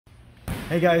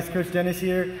Hey guys, Coach Dennis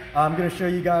here. I'm going to show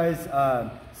you guys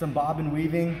some bob and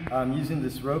weaving using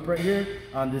this rope right here,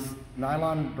 this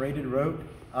nylon braided rope.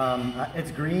 It's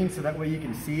green so that way you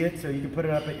can see it, so you can put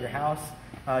it up at your house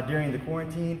during the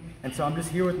quarantine. And so I'm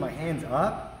just here with my hands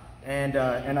up, and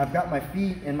I've got my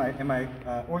feet in my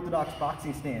orthodox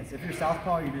boxing stance. If you're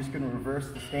southpaw, you're just going to reverse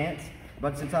the stance.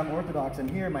 But since I'm orthodox, I'm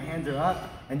here, my hands are up,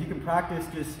 and you can practice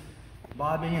just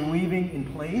bobbing and weaving in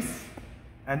place.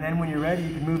 And then when you're ready,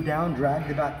 you can move down, drag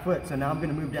the back foot. So now I'm going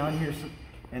to move down here,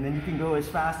 and then you can go as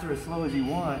fast or as slow as you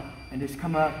want, and just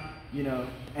come up, you know.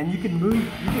 And you can move,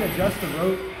 you can adjust the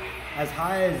rope as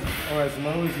high as or as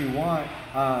low as you want,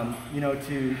 you know,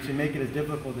 to make it as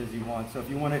difficult as you want. So if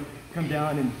you want to come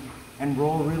down and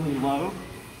roll really low,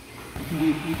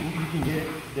 you can get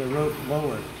the rope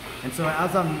lower. And so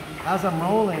as I'm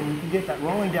rolling, you can get that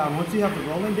rolling down. Once you have the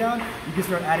rolling down, you can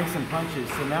start adding some punches.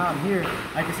 So now I'm here,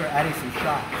 I can start adding some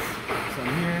shots. So I'm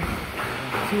here,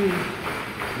 1, 2,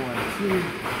 1, 2,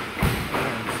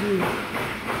 1, 2.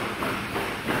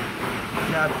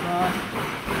 Jab, cross,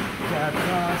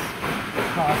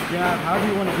 cross, jab. However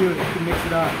you want to do it, you can mix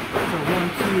it up. So 1,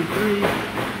 2, 3,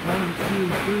 1,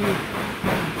 2, 3,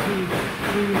 1, 2,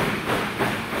 3.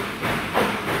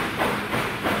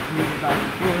 Move it back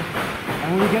and forth. And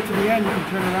when we get to the end, you can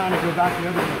turn around and go back the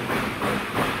other way.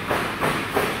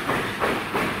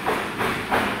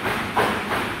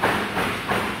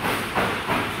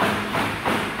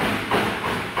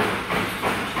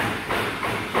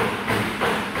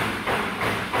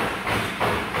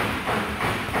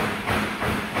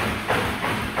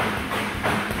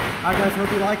 Alright guys,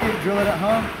 hope you like it. Drill it at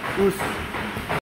home. Oof.